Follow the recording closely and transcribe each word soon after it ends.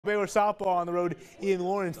Baylor Softball on the road in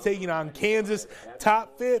Lawrence taking on Kansas.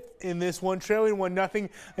 Top fifth in this one, trailing 1-0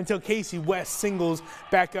 until Casey West singles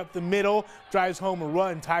back up the middle, drives home a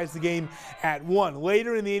run, ties the game at 1.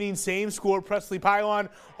 Later in the inning, same score, Presley Pylon,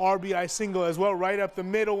 RBI single as well, right up the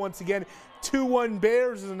middle once again. 2-1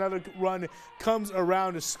 Bears as another run comes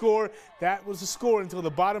around to score. That was the score until the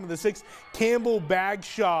bottom of the 6th. Campbell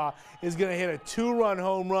Bagshaw is going to hit a 2-run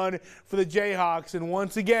home run for the Jayhawks, and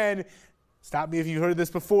once again, stop me if you've heard this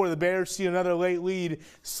before, the Bears see another late lead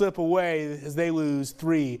slip away as they lose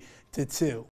 3-2.